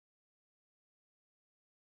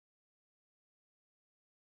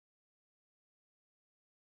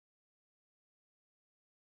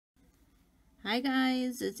Hi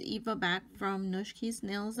guys, it's Eva back from Noshke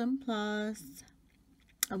Nailsnplus.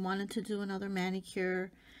 I wanted to do another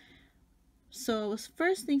manicure. So I was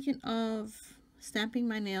first thinking of stamping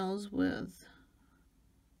my nails with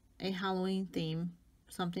a Halloween theme.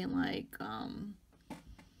 Something like a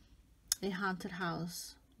haunted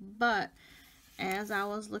house. But as I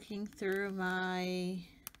was looking through my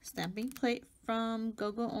stamping plate from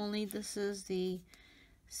GoGo Only, this is the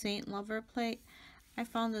Saint Lover plate. I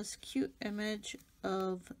found this cute image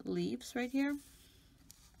of leaves right here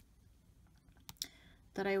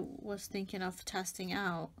that I was thinking of testing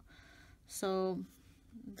out. So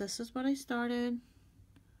this is what I started,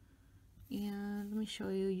 and let me show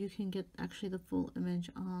you. You can get actually the full image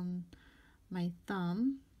on my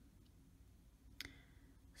thumb.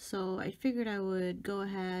 So I figured I would go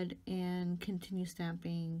ahead and continue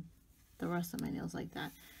stamping the rest of my nails like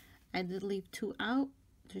that. I did leave two out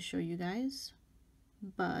to show you guys,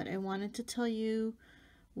 but I wanted to tell you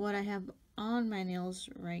what I have on my nails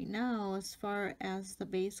right now as far as the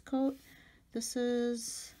base coat. This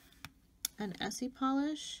is an Essie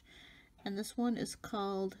polish, and this one is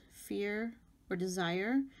called Fear or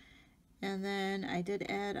Desire. And then I did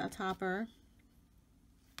add a topper.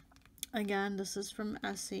 Again, this is from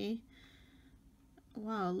Essie.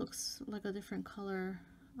 Wow, it looks like a different color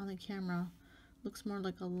on the camera. Looks more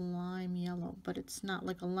like a lime yellow, but it's not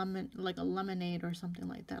like a lemon, like a lemonade or something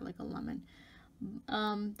like that, like a lemon.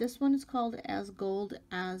 This one is called As Gold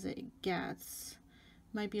as It Gets.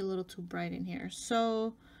 Might be a little too bright in here.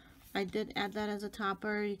 So I did add that as a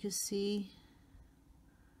topper. You can see,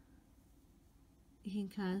 you can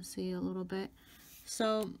kind of see a little bit.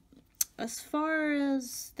 So as far as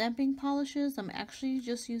stamping polishes, I'm actually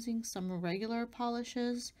just using some regular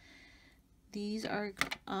polishes. These are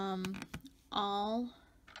all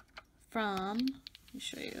from, let me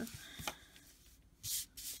show you.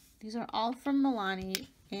 These are all from Milani,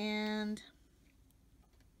 and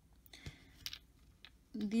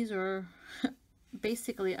these are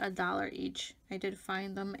basically $1 each. I did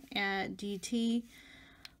find them at DT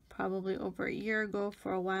probably over a year ago.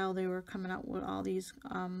 For a while they were coming out with all these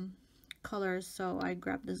colors, so I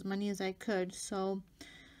grabbed as many as I could. So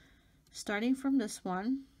starting from this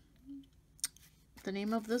one, the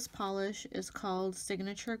name of this polish is called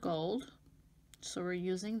Signature Gold, so we're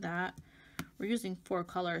using that. We're using 4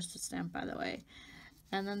 colors to stamp, by the way.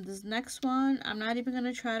 And then this next one, I'm not even going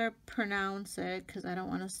to try to pronounce it because I don't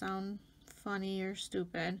want to sound funny or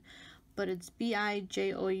stupid, but it's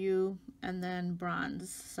Bijou and then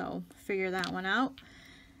Bronze, so figure that one out.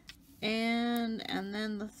 And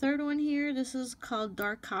then the third one here, this is called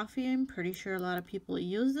Dark Coffee. I'm pretty sure a lot of people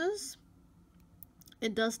use this.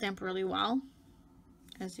 It does stamp really well,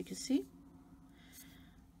 as you can see,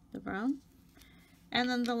 the brown. And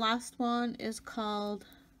then the last one is called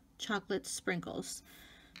Chocolate Sprinkles.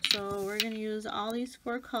 So we're going to use all these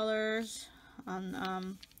 4 colors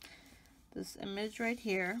on this image right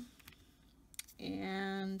here.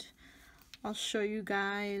 And I'll show you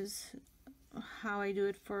guys how I do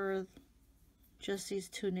it for just these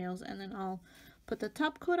 2 nails. And then I'll put the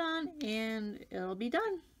top coat on and it'll be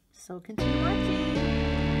done. So continue watching.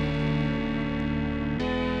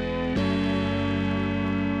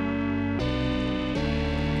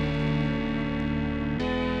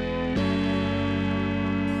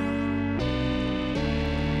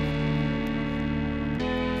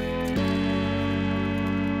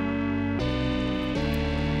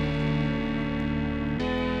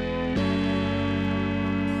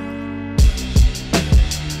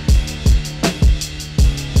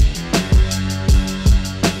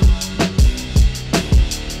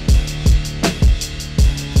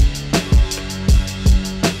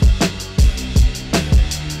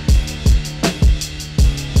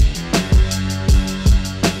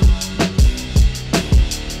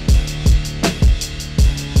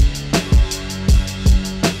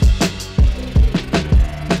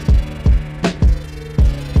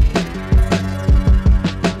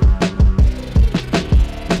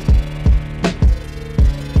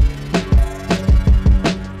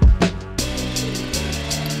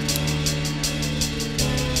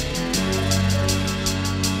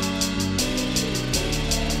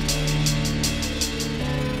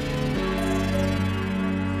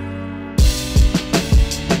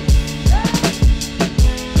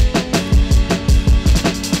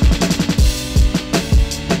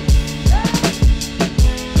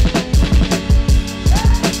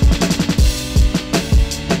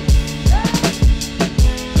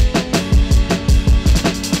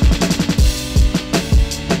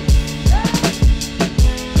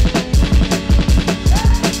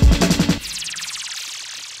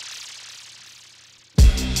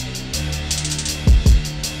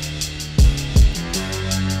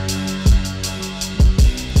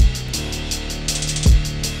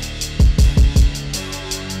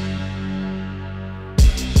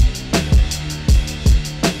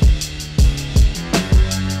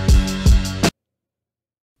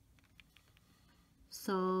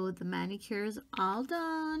 manicure is all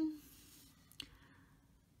done.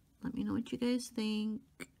 Let me know what you guys think.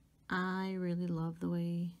 I really love the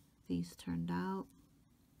way these turned out.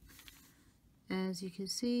 As you can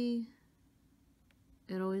see,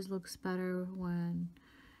 it always looks better when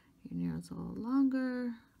your nails are a little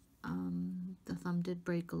longer. The thumb did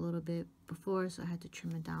break a little bit before, so I had to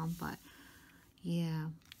trim it down, but yeah,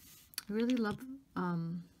 I really love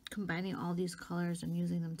combining all these colors and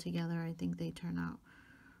using them together. I think they turn out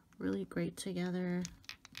really great together.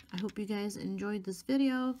 I hope you guys enjoyed this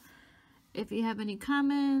video. If you have any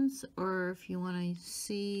comments, or if you want to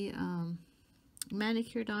see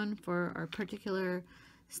manicure done for our particular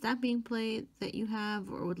stamping plate that you have,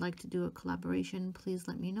 or would like to do a collaboration, please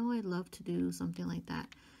let me know. I'd love to do something like that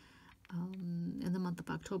in the month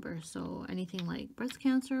of October. So anything like breast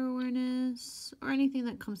cancer awareness or anything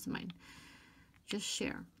that comes to mind, just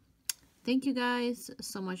share. Thank you guys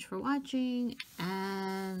so much for watching,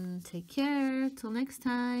 and take care till next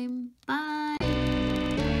time. Bye.